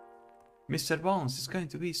 Mr. Bones is going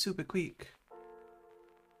to be super quick.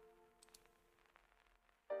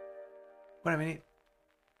 Wait a minute.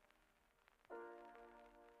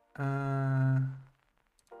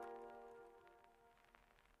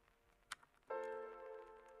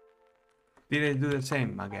 Did I do the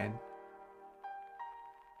same again?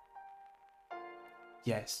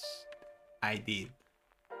 Yes, I did.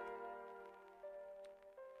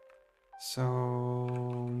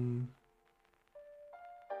 So...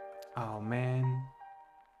 oh man.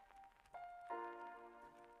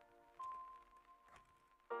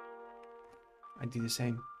 I did the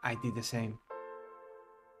same.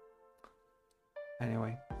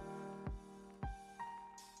 Anyway.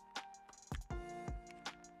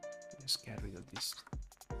 Let's get rid of this.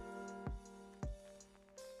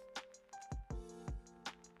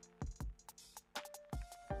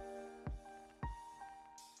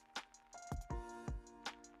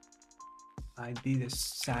 I did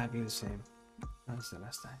exactly the same as the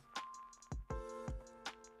last time.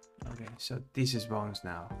 Okay, so this is bonus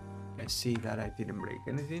now. Let's see that I didn't break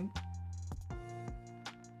anything.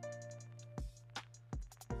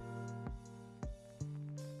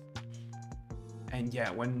 And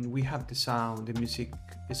yeah, when we have the sound, the music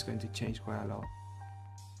is going to change quite a lot.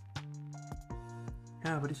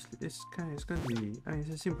 Yeah, but it's going to be, I mean, it's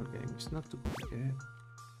a simple game. It's not too complicated.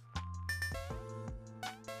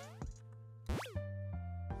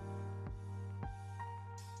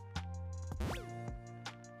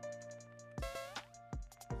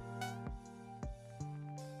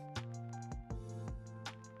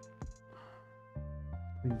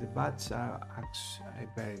 I mean, the bats are actually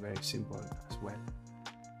very, very simple as well.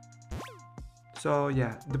 So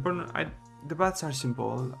yeah, the bats are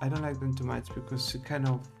simple. I don't like them too much because it kind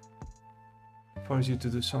of force you to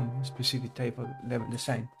do some specific type of level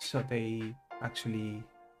design. So they actually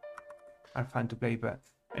are fun to play. But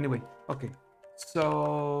anyway, okay.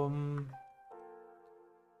 So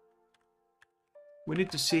we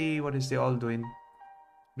need to see what is they all doing,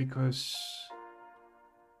 because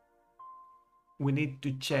we need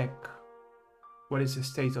to check what is the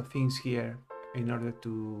state of things here in order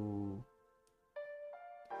to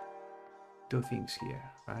do things here,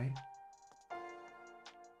 right?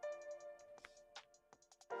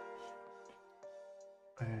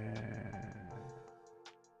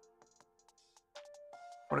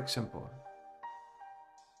 For example,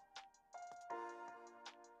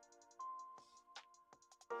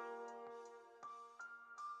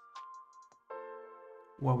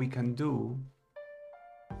 what we can do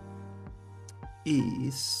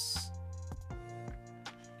is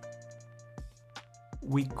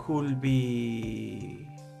we could be,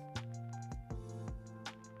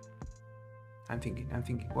 I'm thinking,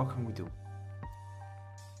 what can we do?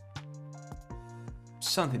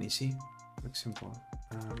 Something easy, for example.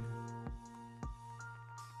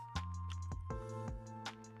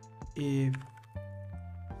 If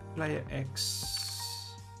player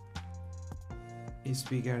X is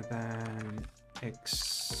bigger than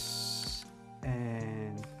X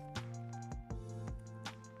and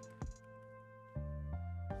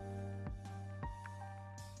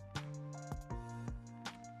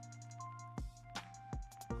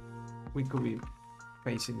we could be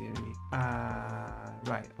facing the enemy.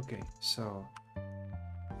 Right, okay, so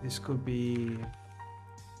this could be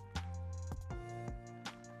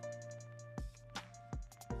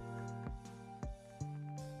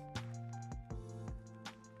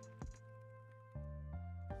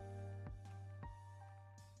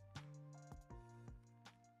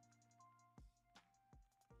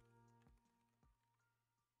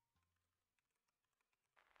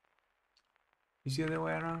is the other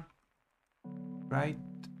way around, right?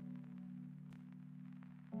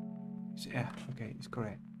 Yeah, okay, it's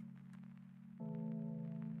correct.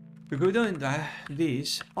 We could be doing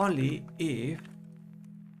this only if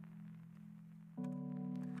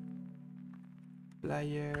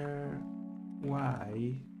player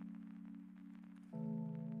Y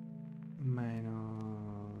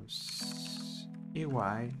minus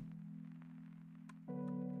EY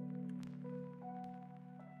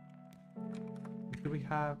do we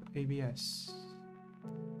have ABS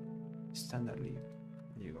standard leave?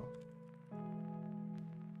 There you go.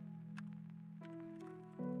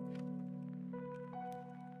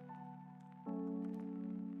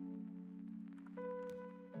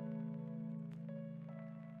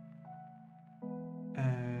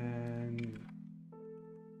 And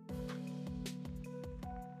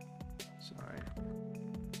sorry.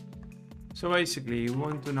 So basically, we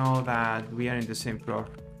want to know that we are in the same floor.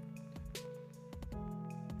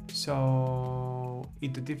 So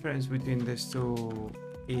if the difference between these two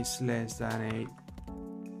is less than 8,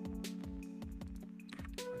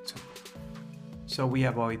 so we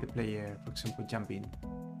avoid the player, for example, jumping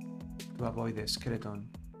to avoid the skeleton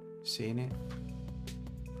seeing it.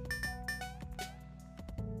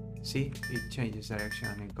 See, it changes direction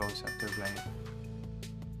and it goes after player.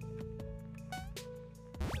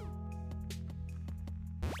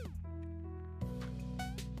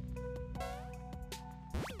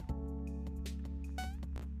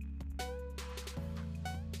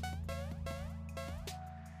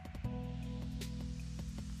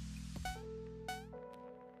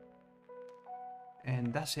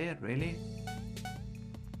 And that's it, really.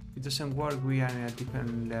 It doesn't work, we are in a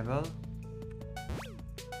different level.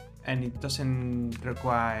 And it doesn't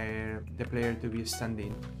require the player to be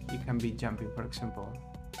standing. It can be jumping, for example.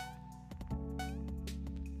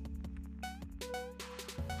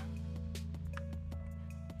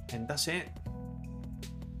 And that's it,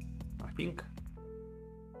 I think.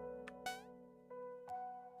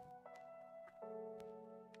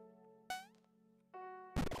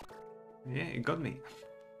 Yeah, it got me.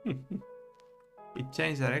 It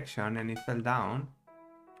changed direction and it fell down.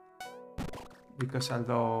 Because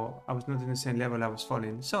although I was not in the same level, I was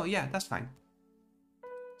falling. So yeah, that's fine.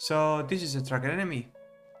 So this is a tracker enemy.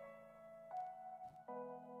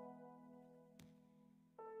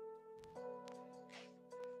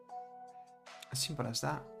 As simple as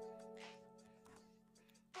that.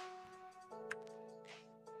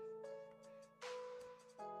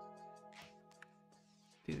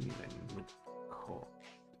 Didn't even look code.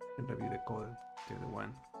 Can review the code to the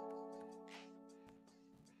one.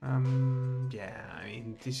 Yeah, I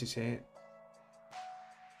mean, this is a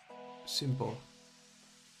simple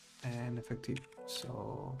and effective.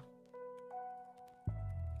 So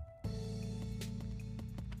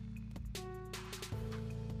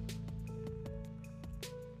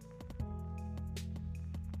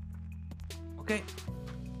okay.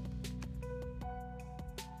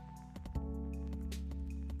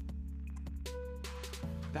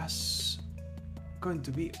 That's going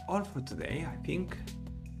to be all for today, I think.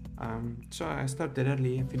 So I started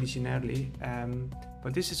early and finishing early,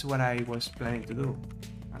 but this is what I was planning to do.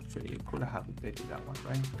 Actually, could have updated that one,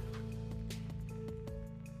 right?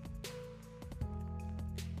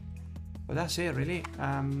 But that's it, really.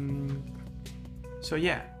 So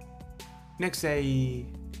yeah, next day,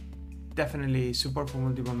 definitely support for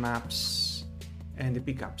multiple maps and the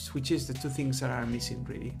pickups, which is the two things that are missing,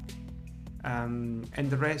 really. And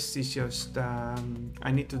the rest is just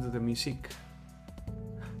I need to do the music,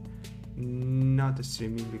 not the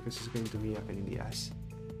streaming, because it's going to be a pain in the ass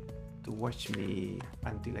to watch me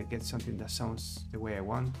until I get something that sounds the way I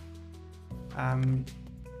want.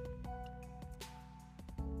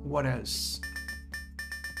 What else?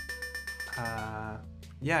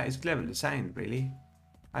 Yeah, it's clever design, really.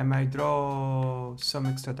 I might draw some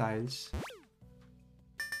extra tiles.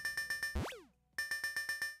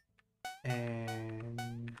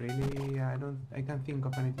 And really, I can't think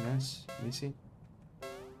of anything else missing.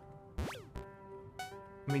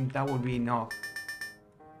 I mean, that would be enough.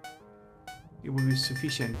 It would be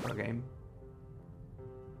sufficient for a game.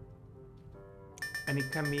 And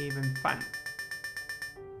it can be even fun.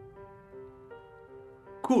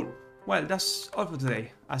 Cool. Well, that's all for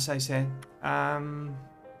today, as I said.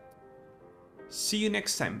 See you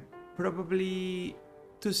next time. Probably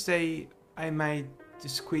Tuesday I might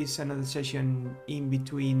squeeze another session in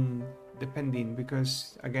between, depending,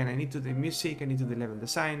 because again, I need to do music, I need to do level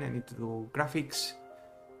design, I need to do graphics,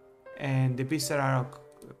 and the bits that are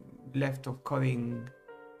left of coding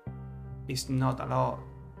is not a lot,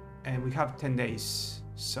 and we have 10 days,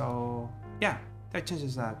 so yeah, there are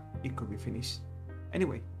chances that it could be finished.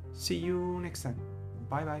 Anyway, see you next time.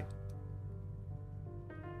 Bye bye.